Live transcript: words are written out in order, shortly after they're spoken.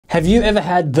Have you ever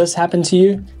had this happen to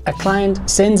you? A client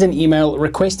sends an email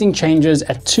requesting changes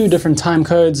at 2 different time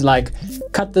codes, like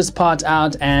cut this part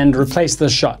out and replace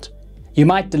this shot. You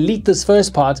might delete this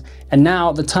first part, and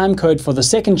now the time code for the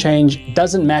second change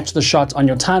doesn't match the shot on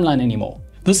your timeline anymore.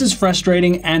 This is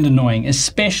frustrating and annoying,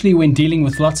 especially when dealing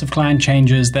with lots of client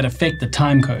changes that affect the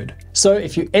time code. So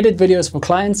if you edit videos for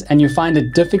clients and you find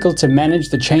it difficult to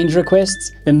manage the change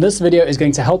requests, then this video is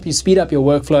going to help you speed up your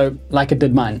workflow like it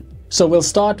did mine. So we'll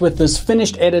start with this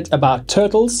finished edit about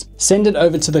turtles, send it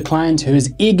over to the client who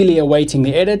is eagerly awaiting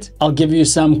the edit. I'll give you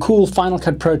some cool Final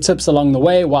Cut Pro tips along the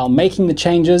way while making the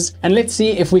changes, and let's see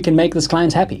if we can make this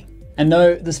client happy. And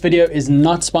no, this video is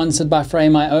not sponsored by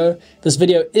Frameio. This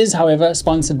video is, however,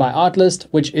 sponsored by Artlist,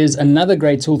 which is another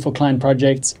great tool for client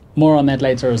projects. More on that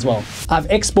later as well. I've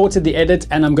exported the edit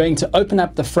and I'm going to open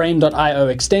up the Frame.io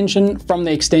extension from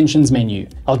the extensions menu.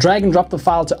 I'll drag and drop the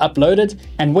file to upload it,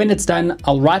 and when it's done,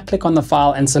 I'll right click on the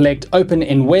file and select Open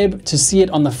in Web to see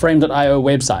it on the Frame.io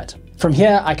website. From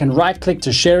here, I can right click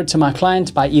to share it to my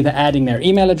client by either adding their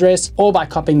email address or by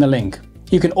copying the link.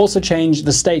 You can also change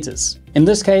the status. In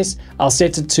this case, I'll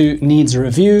set it to Needs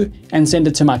Review and send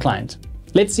it to my client.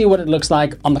 Let's see what it looks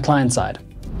like on the client side.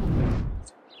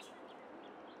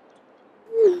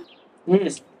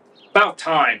 It's about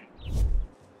time.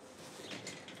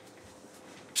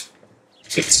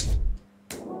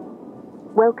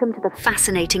 Welcome to the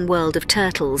fascinating world of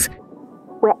turtles,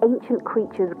 where ancient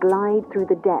creatures glide through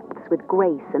the depths with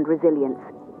grace and resilience.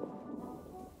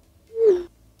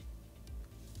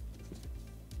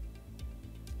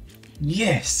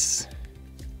 Yes!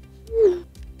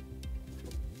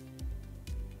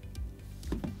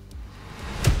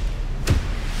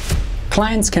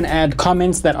 Clients can add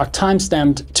comments that are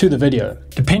timestamped to the video.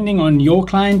 Depending on your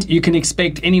client, you can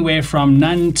expect anywhere from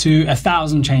none to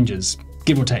 1,000 changes,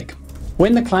 give or take.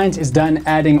 When the client is done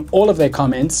adding all of their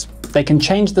comments, they can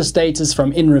change the status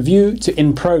from in review to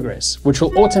in progress, which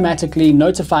will automatically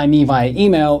notify me via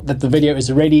email that the video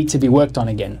is ready to be worked on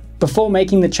again. Before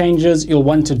making the changes, you'll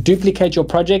want to duplicate your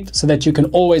project so that you can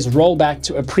always roll back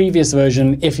to a previous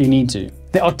version if you need to.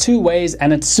 There are 2 ways,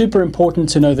 and it's super important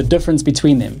to know the difference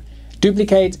between them: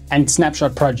 duplicate and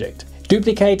snapshot project.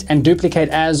 Duplicate and duplicate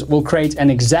as will create an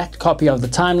exact copy of the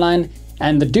timeline,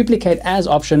 and the duplicate as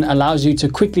option allows you to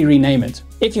quickly rename it.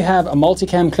 If you have a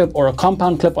multicam clip or a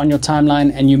compound clip on your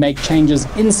timeline and you make changes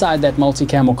inside that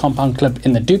multicam or compound clip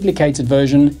in the duplicated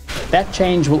version, that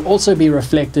change will also be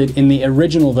reflected in the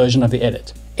original version of the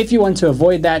edit. If you want to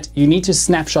avoid that, you need to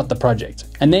snapshot the project.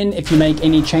 And then if you make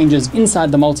any changes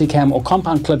inside the multicam or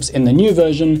compound clips in the new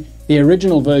version, the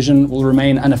original version will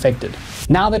remain unaffected.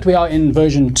 Now that we are in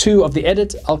version 2 of the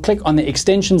edit, I'll click on the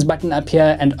extensions button up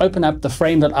here and open up the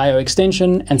Frame.io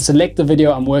extension and select the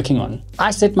video I'm working on.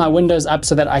 I set my windows up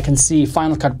so that I can see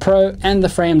Final Cut Pro and the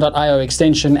Frame.io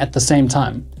extension at the same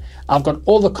time. I've got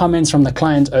all the comments from the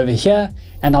client over here,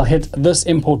 and I'll hit this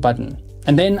import button.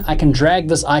 And then I can drag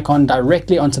this icon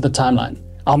directly onto the timeline.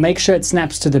 I'll make sure it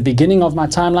snaps to the beginning of my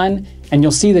timeline, and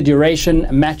you'll see the duration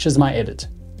matches my edit.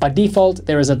 By default,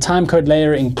 there is a timecode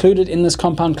layer included in this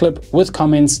compound clip with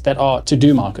comments that are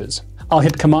to-do markers. I'll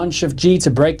hit Command-Shift-G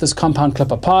to break this compound clip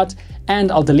apart,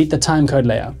 and I'll delete the timecode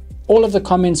layer. All of the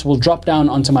comments will drop down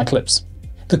onto my clips.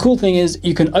 The cool thing is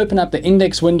you can open up the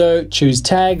index window, choose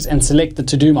tags, and select the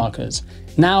to-do markers.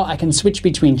 Now I can switch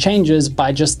between changes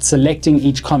by just selecting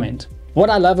each comment. What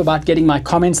I love about getting my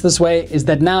comments this way is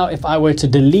that now if I were to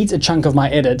delete a chunk of my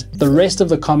edit, the rest of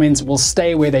the comments will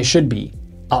stay where they should be.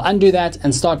 I'll undo that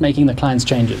and start making the client's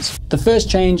changes. The first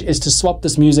change is to swap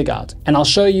this music out, and I'll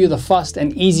show you the fast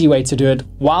and easy way to do it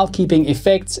while keeping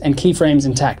effects and keyframes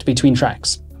intact between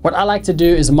tracks. What I like to do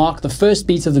is mark the first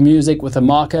beat of the music with a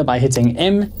marker by hitting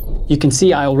M. You can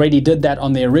see I already did that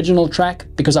on the original track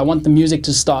because I want the music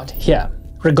to start here.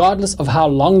 Regardless of how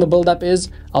long the build-up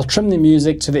is, I'll trim the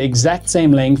music to the exact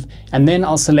same length, and then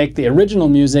I'll select the original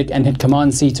music and hit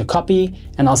Command-C to copy,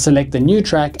 and I'll select the new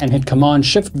track and hit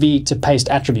Command-Shift-V to paste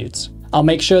attributes. I'll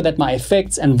make sure that my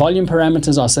effects and volume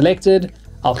parameters are selected,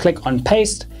 I'll click on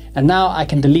Paste, and now I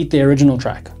can delete the original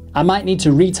track. I might need to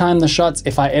retime the shots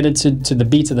if I edited to the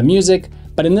beat of the music,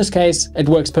 but in this case, it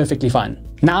works perfectly fine.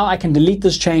 Now I can delete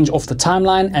this change off the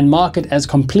timeline and mark it as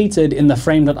completed in the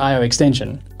Frame.io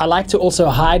extension. I like to also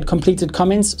hide completed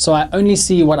comments, so I only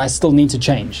see what I still need to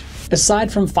change.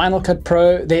 Aside from Final Cut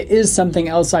Pro, there is something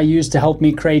else I use to help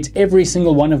me create every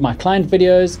single one of my client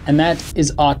videos, and that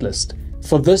is Artlist.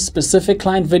 For this specific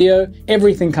client video,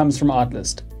 everything comes from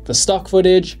Artlist. The stock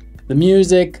footage, the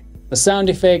music, the sound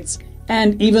effects,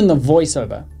 and even the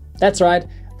voiceover. That's right,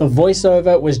 The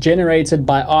voiceover was generated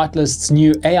by Artlist's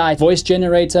new AI voice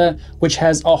generator, which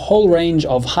has a whole range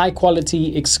of high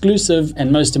quality, exclusive,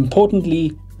 and most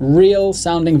importantly, real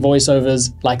sounding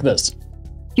voiceovers like this.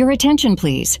 Your attention,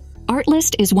 please.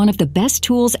 Artlist is one of the best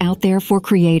tools out there for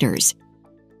creators.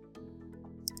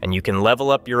 And you can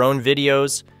level up your own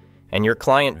videos and your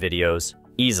client videos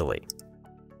easily.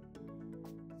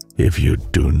 If you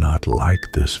do not like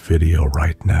this video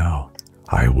right now,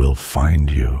 I will find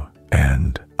you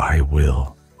and I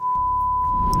will.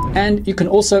 And you can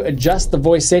also adjust the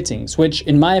voice settings, which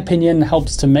in my opinion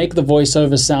helps to make the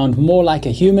voiceover sound more like a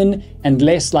human and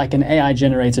less like an AI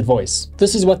generated voice.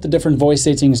 This is what the different voice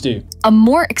settings do. A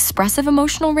more expressive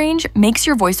emotional range makes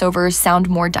your voiceovers sound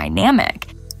more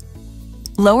dynamic.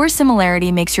 Lower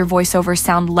similarity makes your voiceover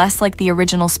sound less like the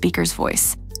original speaker's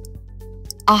voice.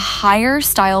 A higher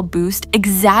style boost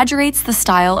exaggerates the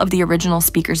style of the original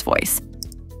speaker's voice.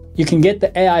 You can get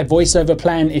the AI voiceover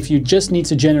plan if you just need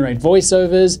to generate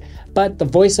voiceovers, but the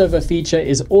voiceover feature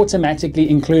is automatically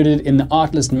included in the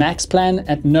Artlist Max plan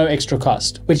at no extra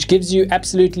cost, which gives you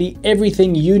absolutely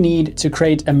everything you need to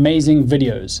create amazing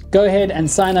videos. Go ahead and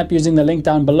sign up using the link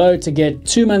down below to get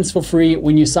 2 months for free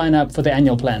when you sign up for the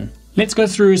annual plan. Let's go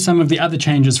through some of the other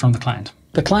changes from the client.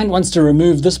 The client wants to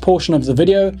remove this portion of the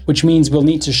video, which means we'll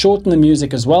need to shorten the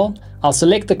music as well. I'll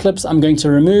select the clips I'm going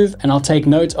to remove and I'll take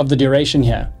note of the duration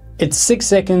here. It's 6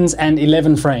 seconds and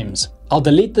 11 frames. I'll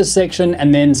delete this section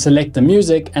and then select the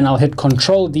music and I'll hit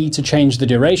Ctrl D to change the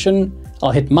duration.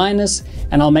 I'll hit minus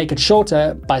and I'll make it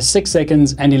shorter by 6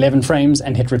 seconds and 11 frames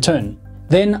and hit return.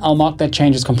 Then I'll mark that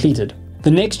change as completed. The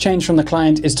next change from the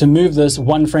client is to move this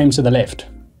 1 frame to the left.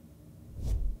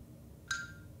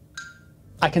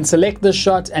 I can select this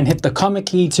shot and hit the comma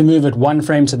key to move it 1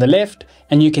 frame to the left,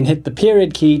 and you can hit the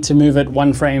period key to move it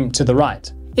 1 frame to the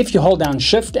right. If you hold down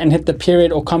Shift and hit the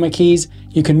period or comma keys,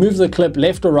 you can move the clip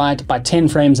left or right by 10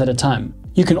 frames at a time.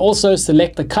 You can also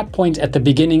select the cut point at the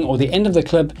beginning or the end of the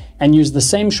clip and use the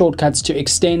same shortcuts to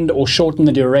extend or shorten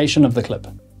the duration of the clip.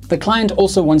 The client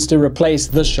also wants to replace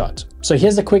this shot. So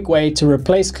here's a quick way to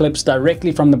replace clips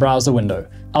directly from the browser window.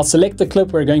 I'll select the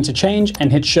clip we're going to change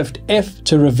and hit Shift F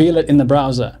to reveal it in the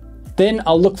browser. Then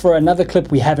I'll look for another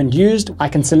clip we haven't used. I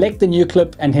can select the new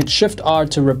clip and hit Shift R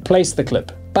to replace the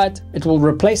clip, but it will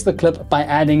replace the clip by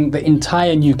adding the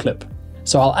entire new clip.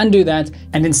 So I'll undo that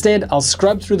and instead I'll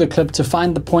scrub through the clip to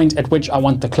find the point at which I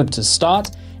want the clip to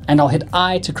start, and I'll hit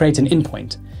I to create an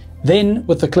endpoint. Then,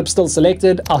 with the clip still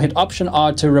selected, I'll hit Option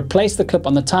R to replace the clip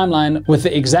on the timeline with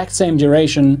the exact same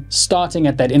duration starting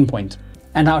at that endpoint.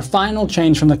 And our final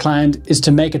change from the client is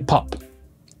to make it pop.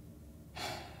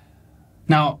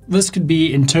 Now, this could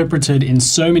be interpreted in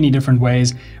so many different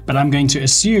ways, but I'm going to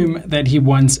assume that he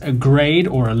wants a grade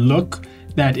or a look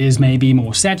that is maybe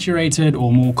more saturated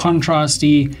or more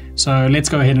contrasty. So let's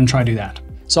go ahead and try to do that.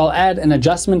 So I'll add an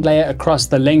adjustment layer across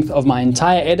the length of my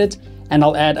entire edit, and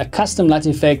I'll add a custom LUT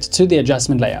effect to the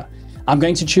adjustment layer. I'm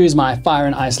going to choose my Fire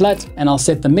and Ice LUT, and I'll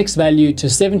set the mix value to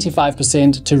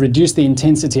 75% to reduce the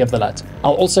intensity of the LUT.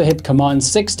 I'll also hit Command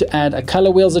 6 to add a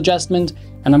color wheels adjustment,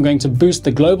 and I'm going to boost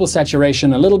the global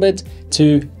saturation a little bit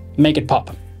to make it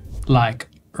pop. Like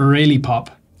really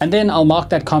pop. And then I'll mark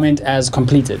that comment as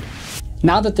completed.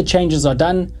 Now that the changes are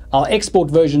done, I'll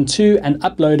export version 2 and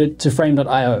upload it to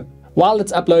Frame.io. While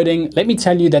it's uploading, let me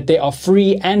tell you that there are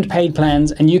free and paid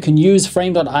plans, and you can use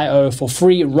Frame.io for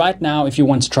free right now if you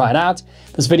want to try it out.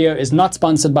 This video is not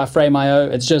sponsored by Frameio,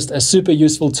 it's just a super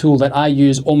useful tool that I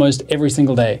use almost every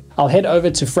single day. I'll head over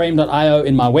to Frame.io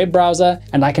in my web browser,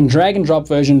 and I can drag and drop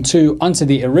version 2 onto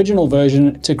the original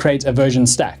version to create a version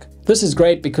stack. This is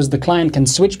great because the client can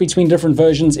switch between different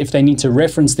versions if they need to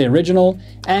reference the original,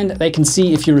 and they can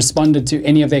see if you responded to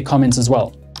any of their comments as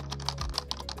well.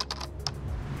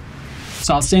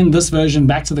 So I'll send this version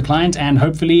back to the client and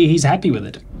hopefully he's happy with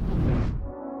it.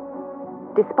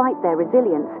 Despite their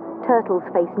resilience, turtles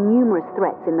face numerous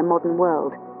threats in the modern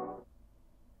world.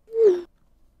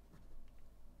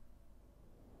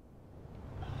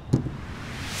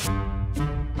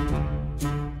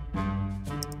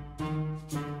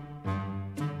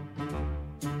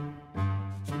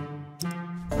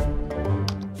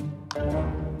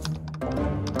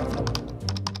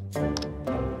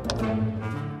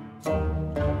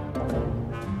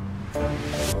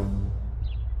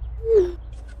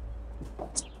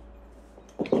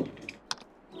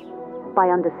 By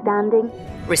understanding,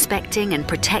 respecting and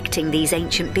protecting these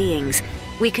ancient beings,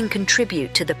 we can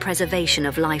contribute to the preservation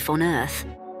of life on Earth.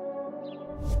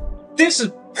 This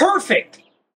is perfect!